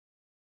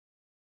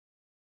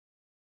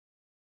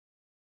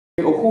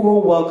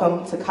Uhuru,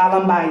 welcome to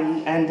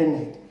Kalambayi,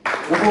 Andenet.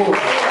 Uhuru.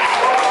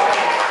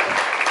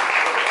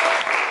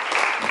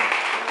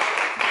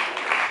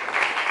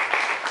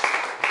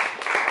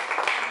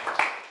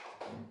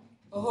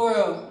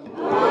 Uhuru.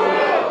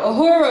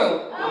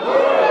 Uhuru.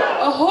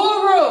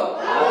 Uhuru.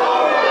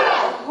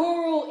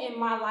 Uhuru in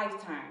my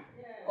lifetime.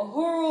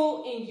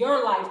 Uhuru in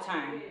your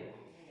lifetime.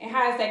 And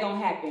how is that going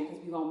to happen?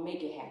 Because we're going to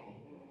make it happen.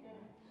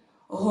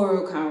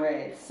 Uhuru,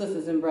 comrades,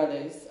 sisters and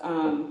brothers.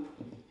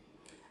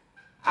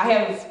 I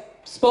have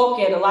spoke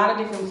at a lot of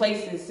different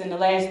places in the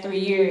last 3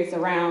 years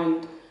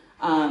around,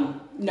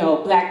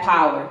 Black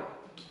Power.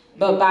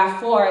 But by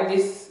far,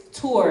 this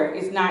tour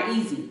is not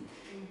easy,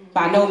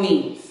 by no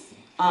means,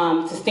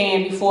 to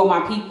stand before my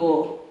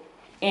people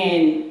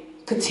and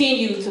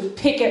continue to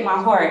pick at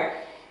my heart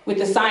with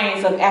the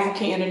science of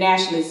African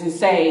internationalists and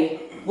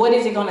say, what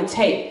is it going to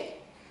take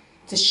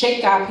to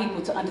shake our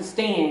people to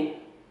understand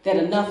that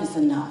enough is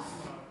enough,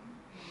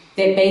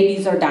 that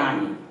babies are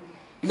dying,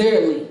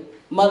 literally.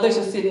 Mothers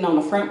are sitting on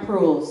the front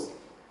pews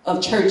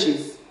of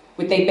churches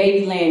with their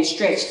baby land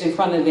stretched in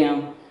front of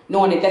them,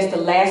 knowing that that's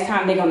the last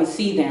time they're going to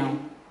see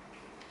them.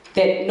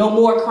 That no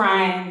more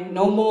crying,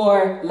 no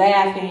more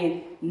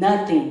laughing,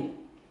 nothing.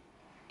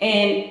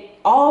 And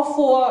all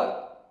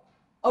for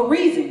a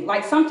reason,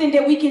 like something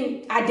that we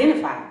can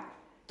identify.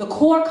 The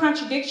core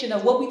contradiction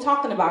of what we're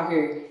talking about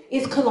here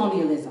is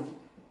colonialism.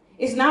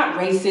 It's not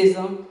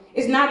racism.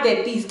 It's not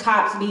that these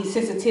cops need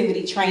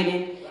sensitivity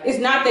training. It's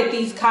not that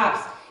these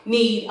cops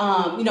need,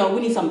 we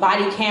need some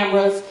body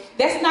cameras.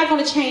 That's not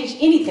going to change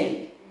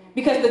anything.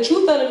 Because the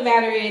truth of the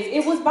matter is,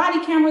 it was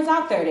body cameras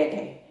out there that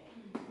day.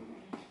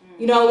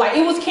 It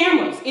was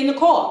cameras in the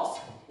cars.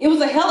 It was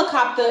a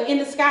helicopter in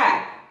the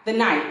sky the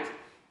night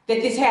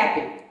that this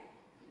happened.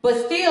 But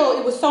still,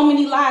 it was so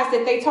many lies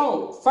that they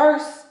told.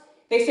 First,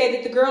 they said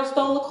that the girl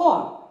stole a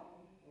car.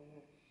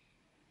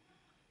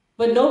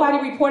 But nobody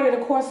reported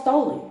a car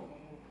stolen.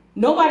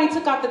 Nobody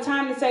took out the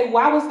time to say,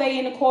 why was they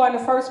in the car in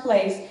the first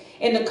place?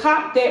 And the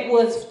cop that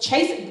was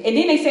chasing, and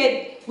then they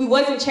said we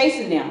wasn't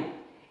chasing them.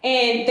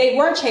 And they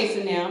were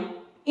chasing them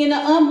in an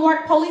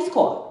unmarked police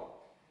car.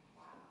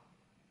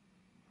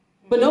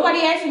 But nobody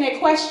asked them that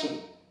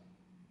question.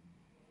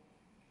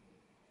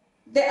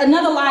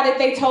 Another lie that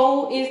they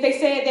told is they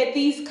said that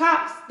these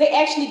cops, they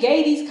actually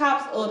gave these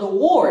cops an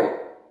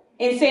award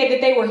and said that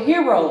they were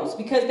heroes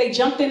because they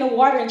jumped in the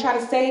water and tried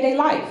to save their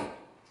life.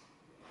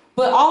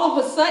 But all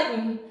of a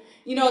sudden,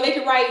 they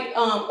could write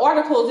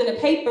articles in the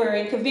paper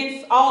and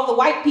convince all the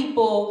white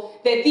people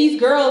that these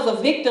girls are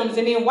victims,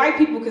 and then white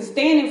people could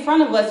stand in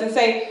front of us and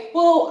say,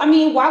 well,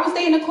 why was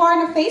they in the car in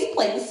the first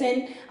place?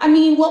 And,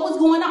 what was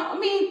going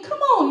on? Come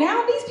on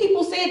now. These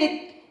people said that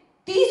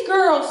these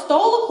girls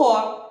stole a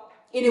car,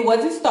 and it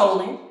wasn't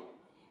stolen.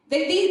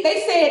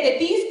 They said that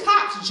these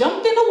cops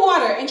jumped in the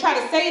water and tried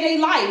to save their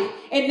life,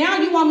 and now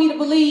you want me to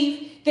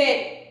believe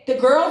that the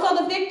girls are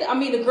the victim?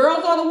 The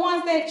girls are the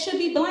ones that should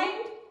be blamed?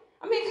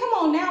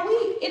 Come on now,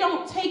 it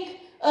don't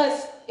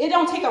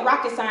take a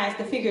rocket science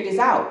to figure this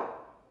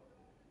out.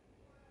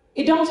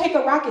 It don't take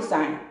a rocket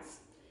science.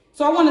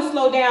 So I want to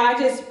slow down. I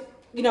just,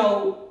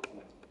 Kune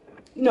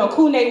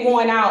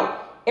worn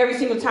out every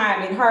single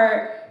time, and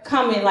her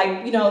coming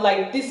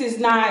like this is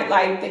not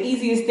like the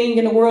easiest thing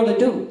in the world to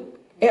do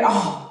at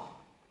all.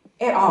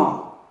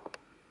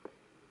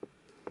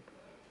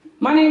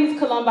 My name is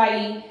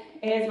Kalambayi,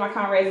 as my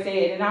comrade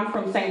said, and I'm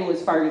from St.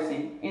 Louis,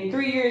 Ferguson. And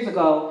 3 years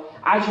ago,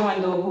 I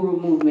joined the Uhuru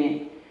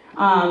movement.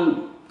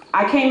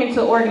 I came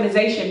into the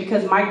organization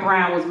because Mike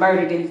Brown was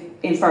murdered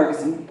in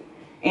Ferguson.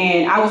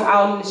 And I was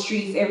out in the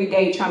streets every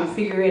day trying to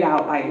figure it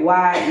out, like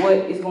what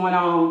is going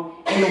on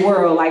in the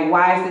world? Like,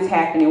 why is this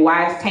happening?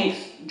 Why is tanks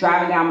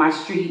driving down my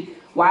street?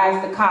 Why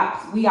is the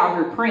cops? We out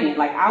here praying.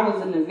 Like, I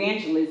was an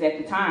evangelist at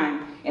the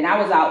time, and I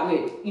was out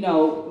with,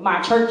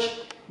 my church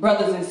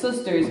brothers and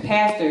sisters,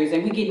 pastors,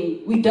 and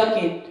we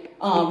ducking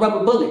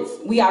rubber bullets.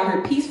 We out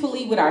here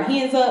peacefully with our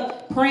hands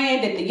up,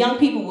 praying that the young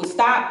people would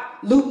stop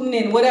looting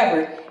and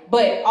whatever.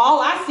 But all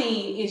I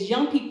seen is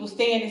young people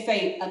stand and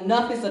say,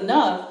 enough is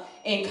enough,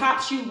 and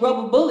cops shoot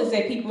rubber bullets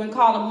at people and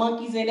call them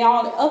monkeys and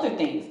all the other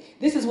things.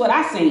 This is what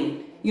I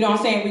seen,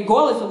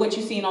 regardless of what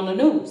you seen on the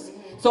news.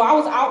 So I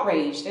was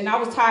outraged and I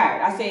was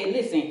tired. I said,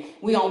 listen,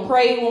 we don't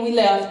pray when we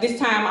left. This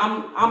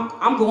time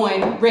I'm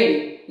going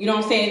ready.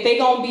 If they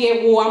gonna be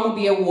at war, I'm gonna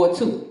be at war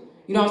too.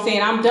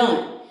 I'm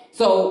done.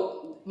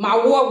 So my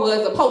war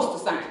was a poster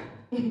sign.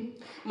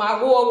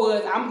 My war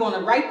was, I'm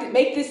gonna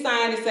make this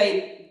sign and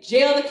say,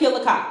 jail to kill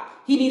a cop.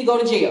 He need to go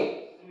to jail.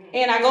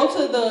 And I go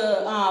to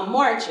the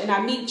march and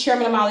I meet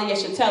Chairman Amali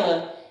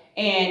Yeshatella,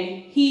 and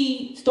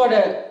he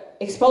started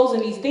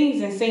exposing these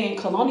things and saying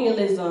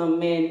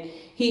colonialism, and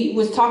he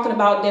was talking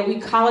about that we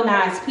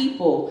colonize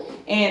people.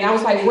 And I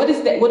was like, what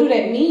is that? What do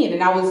that mean?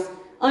 And I was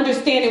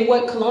understanding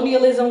what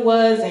colonialism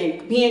was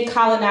and being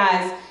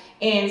colonized.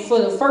 And for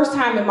the first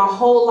time in my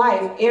whole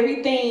life,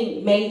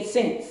 everything made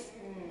sense.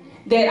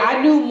 That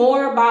I knew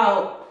more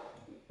about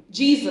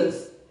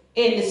Jesus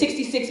in the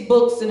 66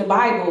 books in the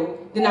Bible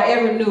than I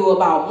ever knew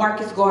about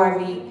Marcus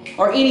Garvey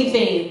or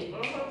anything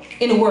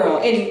in the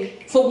world. And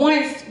for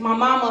once, my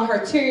mama,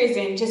 her tears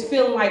and just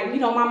feeling like,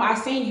 Mama, I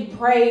seen you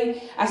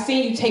pray. I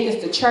seen you take us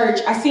to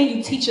church. I seen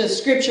you teach us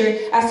scripture.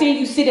 I seen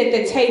you sit at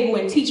the table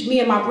and teach me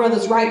and my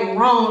brothers right and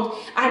wrong.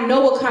 I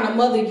know what kind of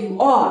mother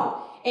you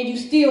are. And you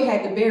still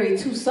had to bury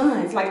 2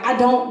 sons. Like, I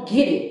don't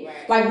get it.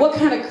 Like, what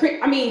kind of,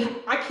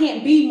 I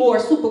can't be more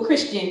super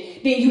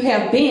Christian than you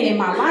have been in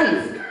my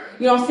life.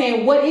 You know what I'm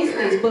saying? What is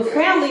this? But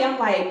family, I'm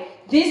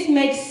like, this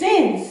makes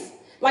sense.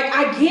 Like,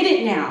 I get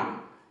it now.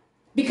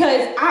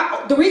 Because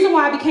the reason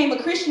why I became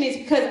a Christian is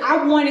because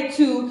I wanted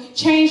to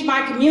change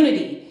my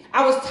community.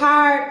 I was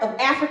tired of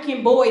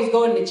African boys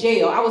going to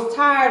jail. I was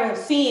tired of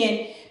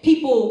seeing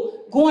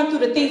people going through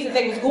the things that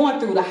they was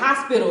going through, the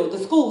hospital, the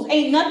schools.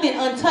 Ain't nothing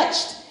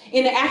untouched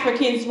in the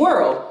Africans'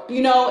 world,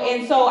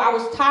 and so I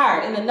was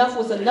tired and enough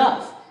was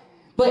enough.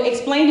 But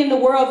explaining the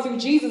world through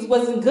Jesus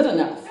wasn't good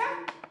enough.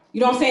 You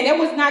know what I'm saying? That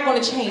was not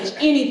going to change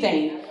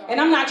anything. And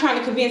I'm not trying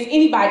to convince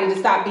anybody to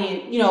stop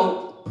being,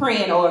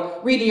 praying or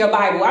reading your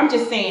Bible. I'm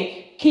just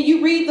saying, can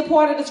you read the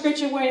part of the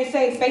scripture where it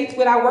says faith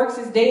without works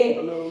is dead?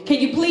 Hello.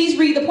 Can you please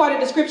read the part of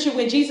the scripture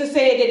when Jesus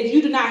said that if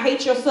you do not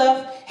hate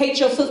yourself, hate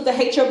your sister,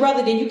 hate your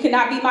brother, then you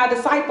cannot be my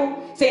disciple?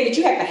 Saying that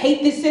you have to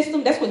hate this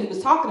system. That's what he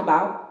was talking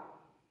about.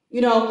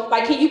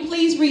 Can you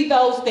please read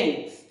those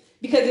things?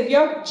 Because if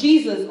your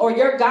Jesus or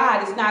your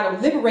God is not a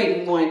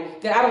liberating one,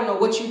 then I don't know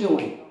what you're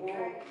doing.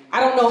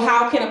 I don't know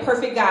how can a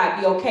perfect God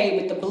be okay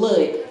with the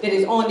blood that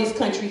is on this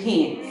country's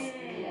hands.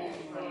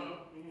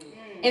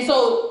 And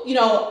so,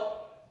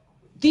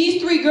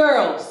 these 3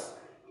 girls,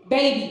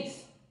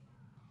 babies,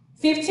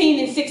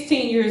 15 and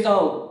 16 years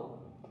old,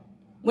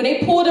 when they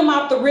pulled them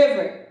out the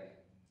river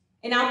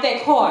and out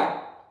that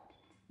car,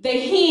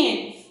 their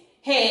hands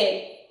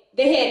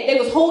they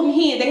was holding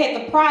hands. They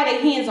had to pry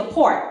their hands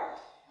apart.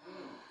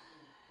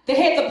 They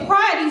had to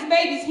pry these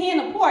babies'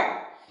 hands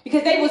apart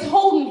because they was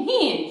holding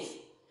hands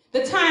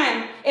the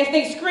time as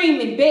they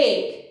screamed and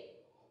begged.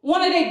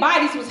 One of their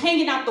bodies was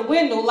hanging out the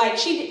window. Like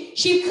she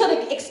could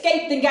have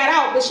escaped and got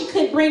out, but she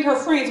couldn't bring her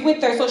friends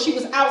with her, so she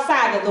was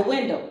outside of the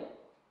window.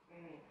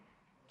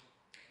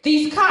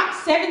 These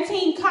cops,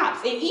 17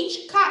 cops, in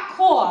each cop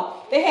car,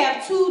 they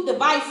have 2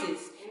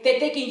 devices that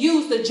they can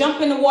use to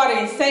jump in the water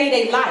and save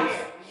their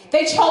life.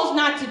 They chose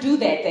not to do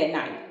that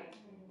night.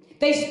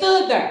 They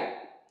stood there.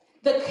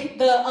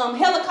 The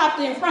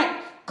helicopter in front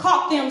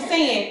caught them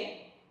saying,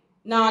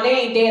 "No,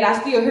 they ain't dead.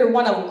 I still hear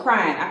one of them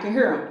crying. I can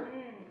hear them."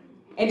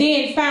 And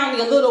then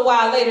finally, a little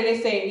while later,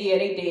 they said, "Yeah,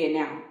 they dead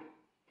now."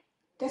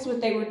 That's what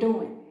they were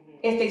doing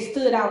as they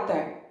stood out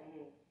there.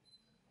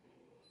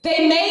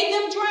 They made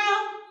them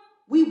drown.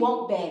 We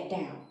won't back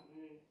down.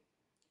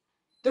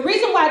 The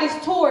reason why this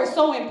tour is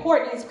so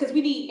important is because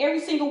we need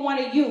every single one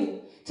of you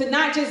to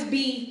not just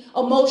be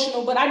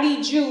emotional, but I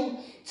need you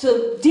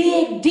to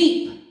dig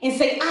deep and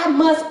say, I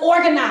must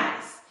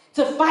organize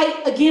to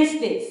fight against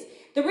this.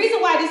 The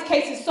reason why this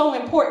case is so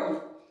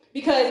important,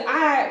 because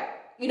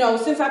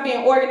since I've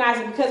been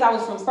organizing, because I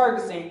was from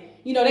Ferguson,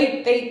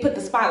 they put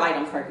the spotlight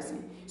on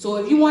Ferguson. So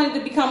if you wanted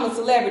to become a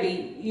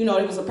celebrity,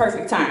 it was a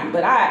perfect time.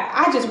 But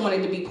I just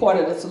wanted to be part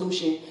of the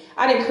solution.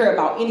 I didn't care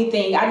about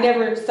anything. I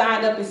never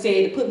signed up and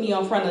said to put me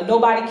in front of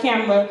nobody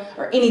camera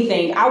or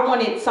anything. I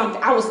wanted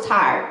something. I was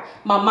tired.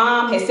 My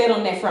mom had sat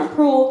on that front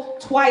pool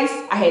twice.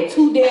 I had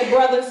 2 dead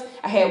brothers.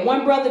 I had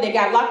 1 brother that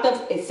got locked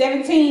up at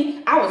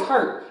 17. I was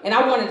hurt, and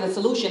I wanted a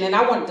solution, and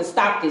I wanted to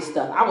stop this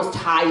stuff. I was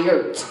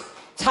tired.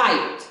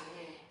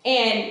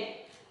 And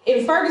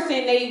in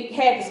Ferguson, they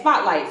had the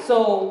spotlight.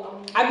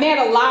 So I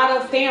met a lot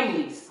of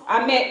families.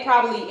 I met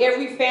probably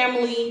every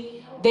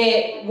family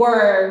that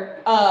were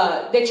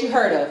that you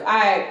heard of.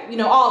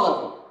 All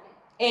of them.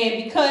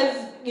 And because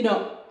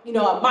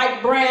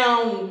Mike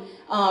Brown,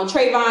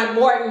 Trayvon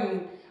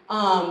Morton,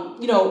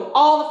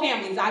 all the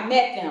families, I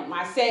met them.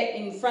 I sat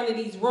in front of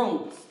these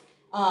rooms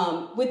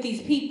with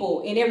these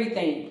people and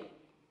everything.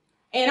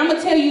 And I'm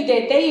gonna tell you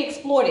that they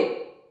exploited.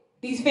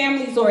 These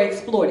families are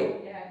exploited.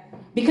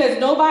 Because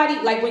nobody,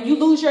 like when you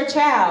lose your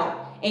child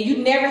and you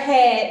never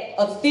had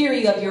a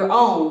theory of your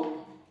own,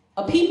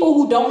 people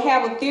who don't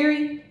have a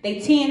theory,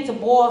 they tend to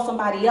boil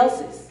somebody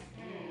else's.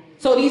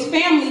 So these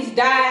families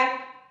died.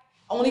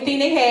 Only thing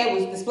they had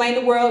was displaying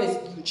the world is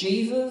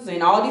Jesus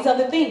and all these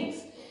other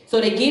things. So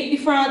they get in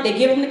front, they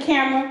give them the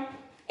camera,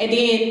 and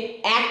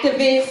then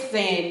activists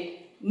and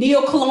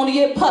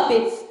neo-colonial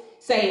puppets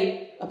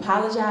say,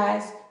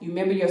 apologize. You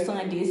remember your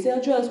son did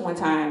sell drugs one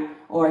time,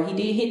 or he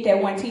did hit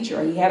that one teacher,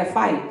 or he had a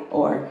fight,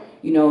 or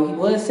he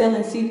was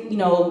selling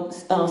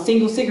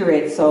single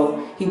cigarettes,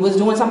 so he was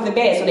doing something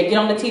bad. So they get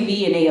on the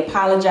TV and they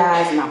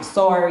apologize and I'm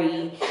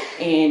sorry,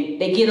 and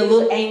they get a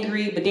little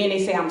angry, but then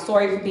they say, I'm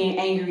sorry for being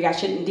angry. I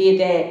shouldn't have did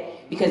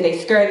that, because they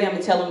scare them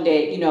and tell them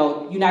that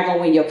you're not gonna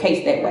win your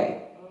case that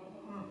way.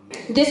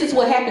 This is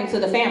what happened to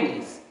the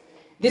families.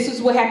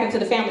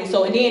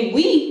 So and then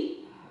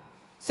we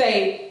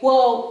say,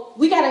 well,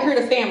 we got to hear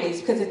the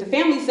families, because if the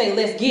families say,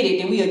 let's get it,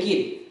 then we'll get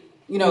it.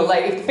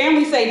 If the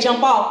families say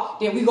jump off,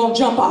 then we're going to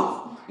jump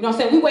off. You know what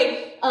I'm saying? We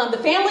wait. The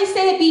family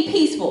said be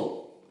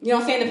peaceful. You know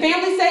what I'm saying? The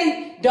family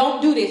say,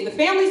 don't do this. The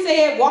family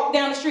said, walk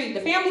down the street. The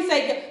family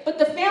say, but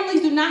the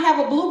families do not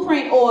have a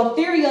blueprint or a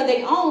theory of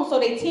their own, so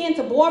they tend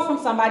to borrow from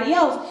somebody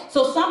else.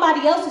 So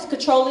somebody else is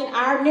controlling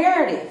our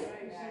narrative.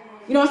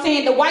 You know what I'm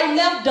saying? The white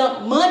left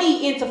dumped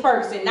money into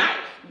Ferguson. Not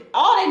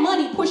all their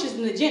money pushes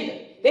an agenda.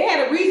 They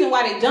had a reason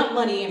why they dumped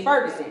money in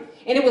Ferguson,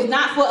 and it was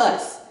not for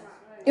us.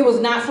 It was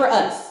not for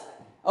us.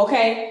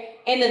 Okay?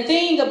 And the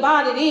thing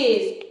about it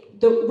is,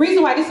 the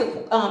reason why this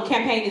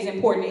campaign is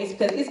important is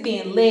because it's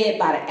being led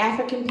by the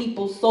African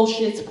People's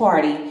Socialist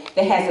Party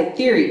that has a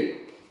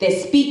theory that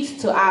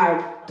speaks to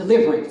our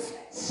deliverance,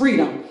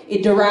 freedom.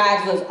 It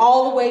derives us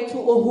all the way to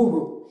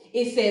Uhuru.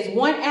 It says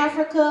one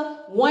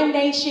Africa, one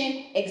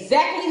nation,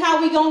 exactly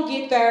how we gonna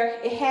get there.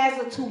 It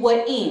has a to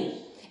what end.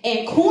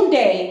 And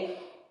Kunde,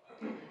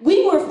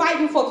 we were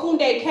fighting for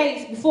Kunde's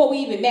case before we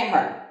even met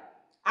her.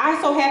 I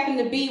so happened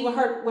to be, when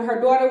her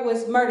daughter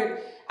was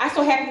murdered, I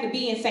so happened to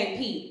be in St.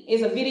 Pete.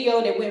 It's a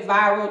video that went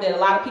viral that a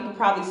lot of people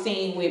probably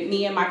seen with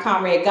me and my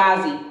comrade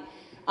Ghazi,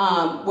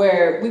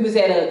 where we was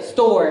at a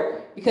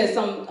store because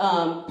some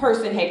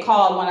person had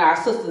called one of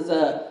our sisters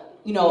a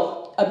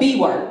B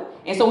word.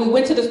 And so we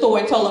went to the store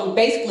and told him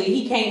basically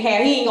he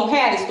ain't gonna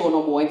have this store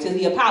no more until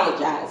he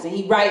apologized. And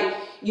he write,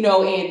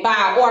 and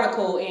buy an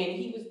article, and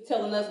he was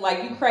telling us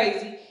like, you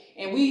crazy.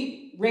 And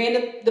we ran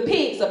the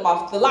pigs up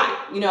off the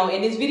lot,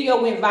 and this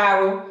video went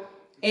viral.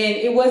 And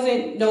it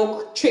wasn't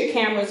no trick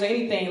cameras or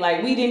anything.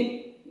 Like we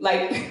didn't,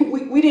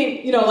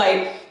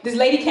 this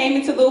lady came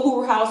into the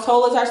Uhuru house,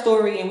 told us our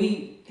story, and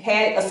we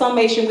had a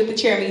summation with the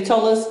chairman. He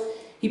told us,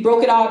 he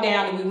broke it all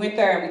down, and we went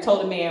there and we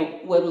told the man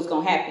what was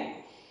gonna happen.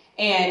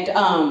 And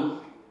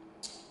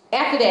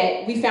after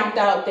that, we found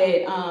out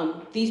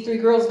that these 3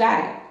 girls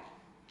died.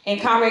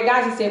 And Comrade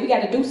Ghazi said, we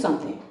gotta do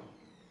something.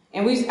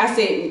 And I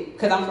said,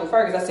 because I'm from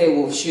Ferguson, I said,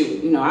 well, shoot,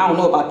 I don't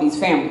know about these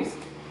families.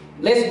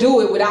 Let's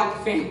do it without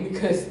the family,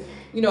 because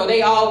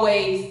they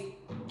always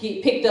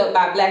get picked up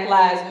by Black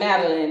Lives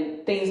Matter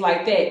and things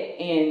like that.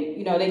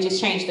 And, they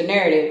just changed the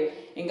narrative.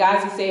 And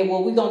Ghazi said,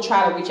 well, we're going to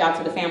try to reach out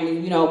to the family,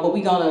 but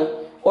we're going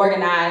to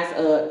organize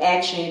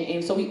action.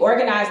 And so we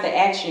organized the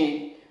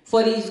action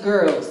for these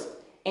girls.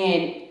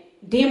 And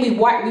then we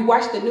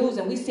watched the news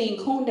and we seen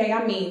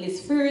Kunde,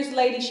 this furious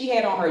lady, she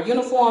had on her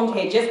uniform,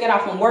 had just got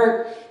off from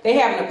work. They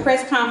having a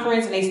press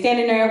conference and they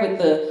standing there with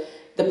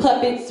the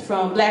puppets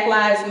from Black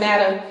Lives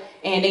Matter.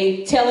 And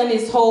they telling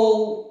this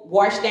whole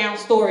washed down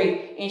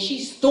story, and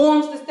she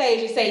storms the stage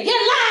and say, you're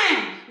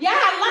lying, y'all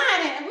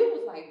lying. And we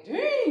was like,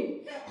 dang,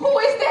 who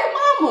is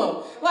that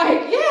mama?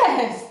 Like,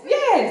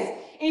 yes.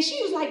 And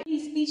she was like,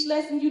 these speech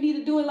lessons, you need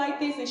to do it like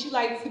this. And she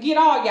like, forget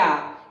all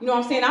y'all. You know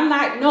what I'm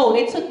saying? No,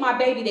 they took my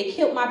baby, they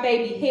killed my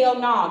baby. Hell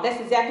no,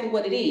 that's exactly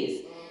what it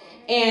is.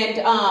 And,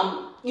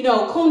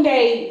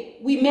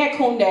 Kunde, we met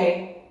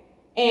Kunde,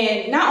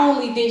 and not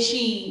only did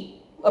she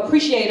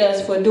appreciate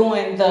us for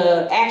doing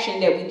the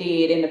action that we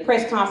did and the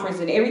press conference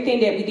and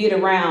everything that we did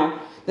around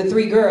the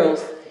 3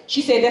 girls,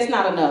 she said, that's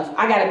not enough.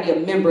 I gotta be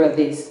a member of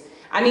this.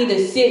 I need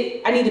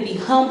to be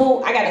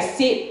humble. I gotta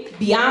sit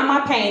beyond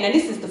my pain. And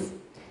this is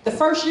the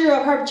first year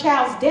of her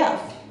child's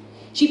death.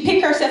 She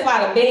picked herself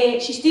out of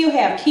bed. She still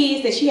have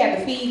kids that she had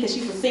to feed because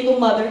she's a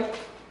single mother.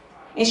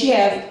 And she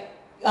have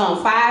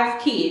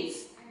 5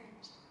 kids.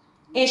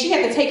 And she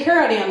had to take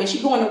care of them, and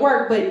she going to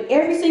work. But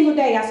every single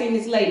day I seen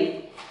this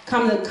lady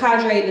come to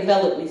Cadre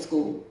Development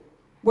School,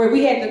 where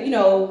we had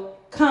to,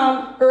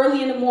 come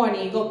early in the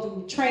morning and go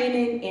through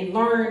training and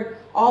learn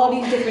all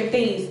these different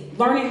things,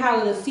 learning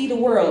how to see the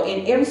world.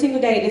 And every single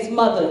day, this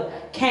mother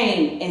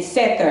came and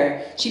sat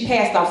there. She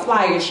passed out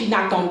flyers. She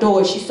knocked on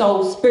doors. She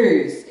sold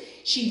spurs.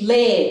 She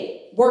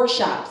led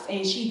workshops,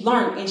 and she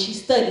learned and she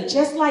studied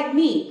just like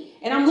me.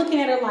 And I'm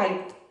looking at her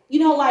like,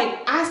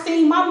 I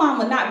seen my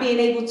mama not being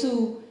able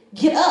to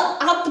get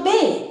up out the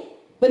bed.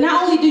 But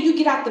not only do you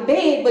get out the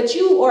bed, but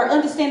you are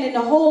understanding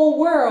the whole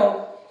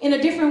world in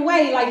a different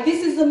way. Like,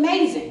 this is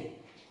amazing.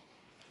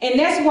 And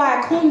that's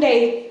why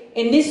Kunde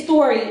in this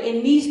story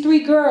and these 3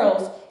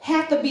 girls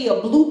have to be a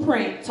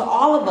blueprint to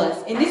all of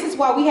us. And this is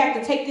why we have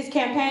to take this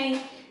campaign,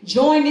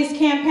 join this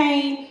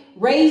campaign,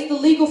 raise the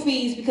legal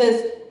fees,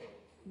 because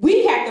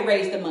we have to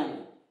raise the money.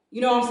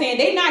 You know what I'm saying?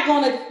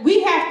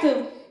 We have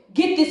to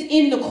get this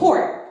in the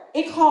court.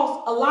 It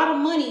costs a lot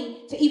of money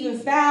to even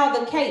file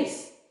the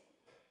case.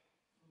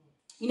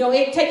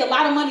 It take a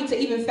lot of money to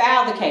even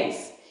file the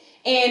case.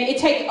 And it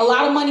take a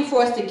lot of money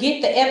for us to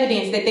get the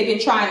evidence that they've been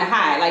trying to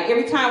hide. Like,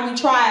 every time we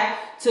try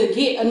to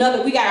get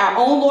we got our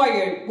own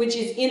lawyer, which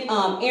is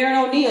Aaron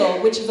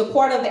O'Neill, which is a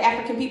part of the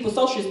African People's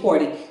Socialist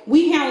Party.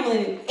 We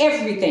handling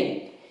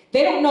everything.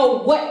 They don't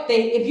know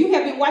if you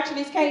have been watching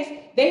this case,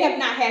 they have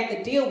not had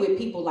to deal with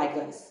people like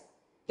us.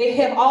 They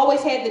have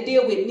always had to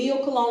deal with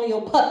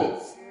neo-colonial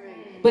puppets.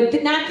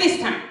 But not this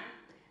time.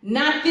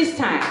 Not this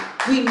time.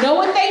 We know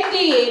what they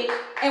did,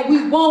 and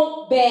we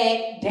won't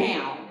bag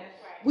down.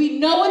 We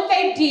know what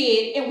they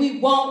did, and we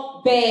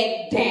won't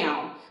bag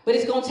down. But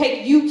it's going to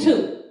take you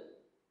too.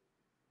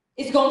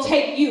 It's going to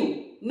take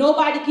you.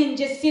 Nobody can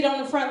just sit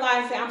on the front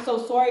line and say, I'm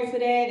so sorry for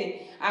that, and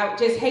I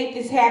just hate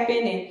this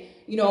happened, and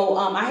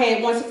I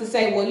had one sister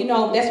say,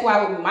 well, that's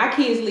why when my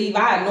kids leave,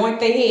 I anoint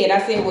their head.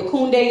 I said, well,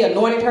 Kunde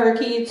anointed her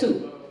kid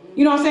too.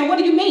 You know what I'm saying? What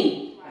do you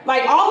mean?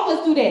 Like, all of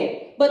us do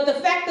that. But the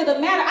fact of the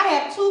matter, I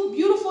have 2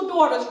 beautiful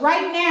daughters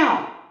right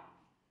now.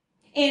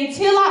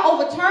 Until I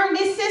overturn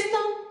this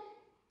system,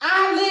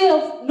 I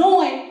live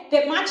knowing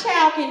that my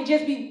child can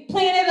just be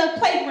playing at a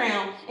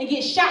playground and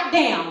get shot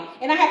down.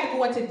 And I have to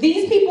go into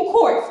these people's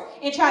courts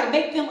and try to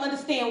make them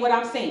understand what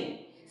I'm saying.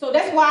 So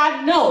that's why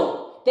I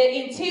know that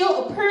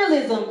until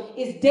imperialism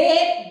is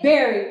dead,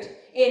 buried,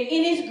 and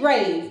in its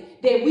grave,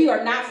 that we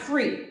are not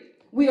free.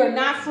 We are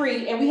not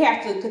free, and we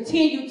have to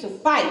continue to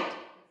fight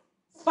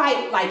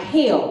like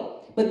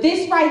hell. But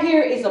this right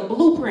here is a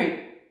blueprint.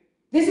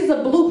 This is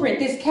a blueprint.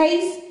 This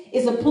case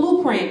is a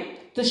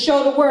blueprint to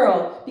show the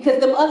world, because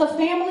them other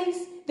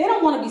families, they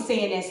don't want to be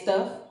saying that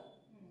stuff.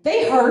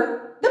 They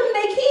hurt. Them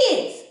they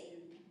kids.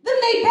 Them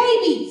they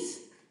babies.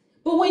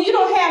 But when you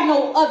don't have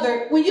no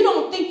other, when you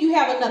don't think you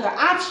have another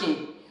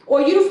option,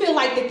 or you feel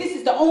like that this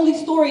is the only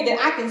story that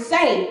I can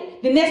say,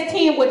 then that's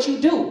 10 what you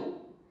do.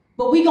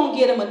 But we gonna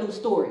get them a new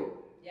story.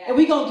 Yes. And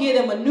we gonna give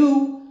them a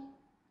new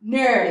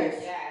narrative.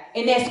 Yes.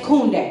 And that's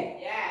Kunde.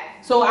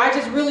 Yes. So I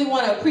just really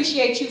want to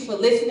appreciate you for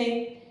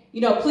listening.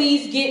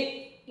 Please get,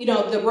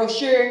 the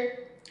brochure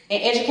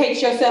and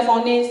educate yourself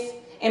on this.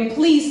 And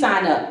please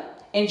sign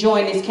up and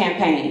join this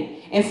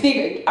campaign. And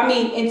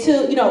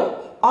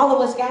until, all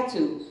of us got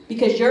to.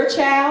 Because your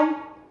child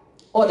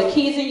or the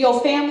kids in your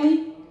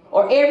family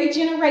or every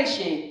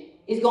generation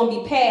is going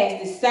to be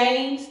passed the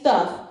same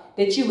stuff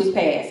that you was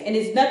passed. And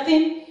it's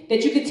nothing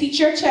that you can teach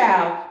your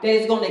child that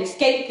is going to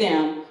escape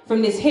them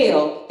from this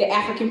hell that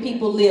African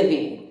people live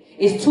in.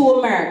 It's 2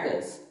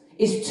 Americas.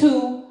 It's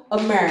 2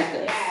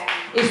 Americas.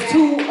 It's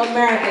 2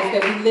 Americas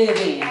that we live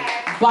in.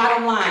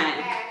 Bottom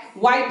line.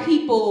 White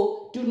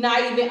people do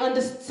not even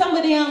understand. Some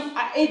of them,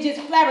 it just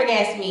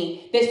flabbergasts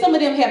me that some of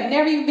them have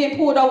never even been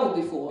pulled over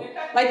before.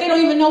 Like, they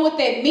don't even know what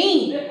that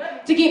means,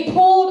 to get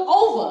pulled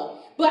over.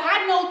 But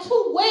I know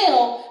too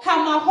well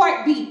how my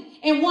heart beat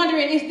and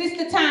wondering, is this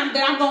the time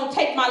that I'm going to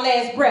take my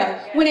last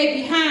breath when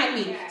they behind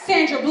me?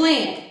 Sandra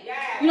Bland.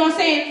 You know what I'm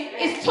saying?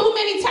 It's too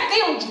many times. They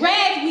don't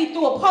drag me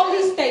through a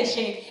police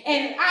station,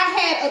 and I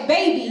had a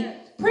baby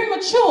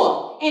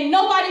premature, and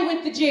nobody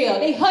went to jail.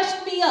 They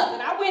hushed me up,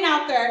 and I went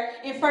out there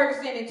in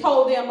Ferguson and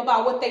told them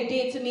about what they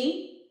did to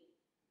me.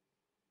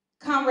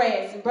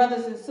 Comrades and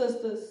brothers and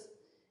sisters,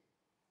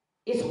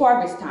 it's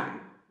harvest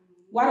time.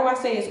 Why do I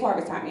say it's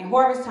harvest time? In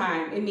harvest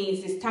time, it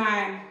means it's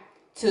time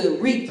to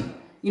reap.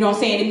 You know what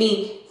I'm saying? It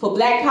means for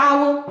Black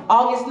Power,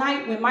 August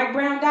 9th, when Mike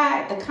Brown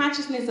died, the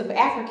consciousness of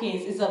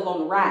Africans is up on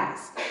the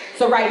rise.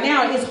 So right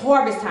now, it's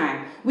harvest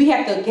time. We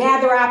have to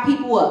gather our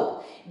people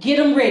up, get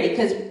them ready,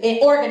 and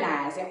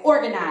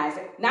organize,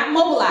 not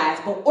mobilize,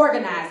 but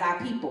organize our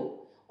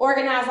people.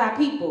 Organize our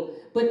people.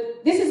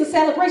 But this is a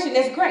celebration.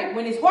 That's great.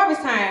 When it's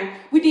harvest time,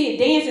 we did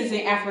dances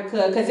in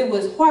Africa because it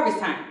was harvest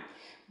time.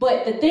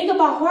 But the thing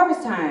about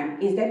harvest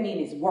time is that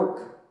means it's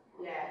work.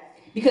 Yes.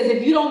 Because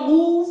if you don't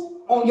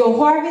move on your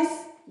harvest,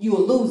 you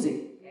will lose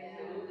it. Yes.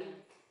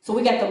 So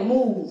we got to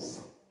move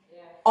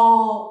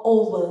all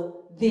over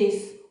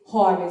this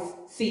harvest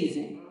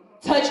season.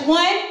 Touch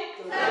one,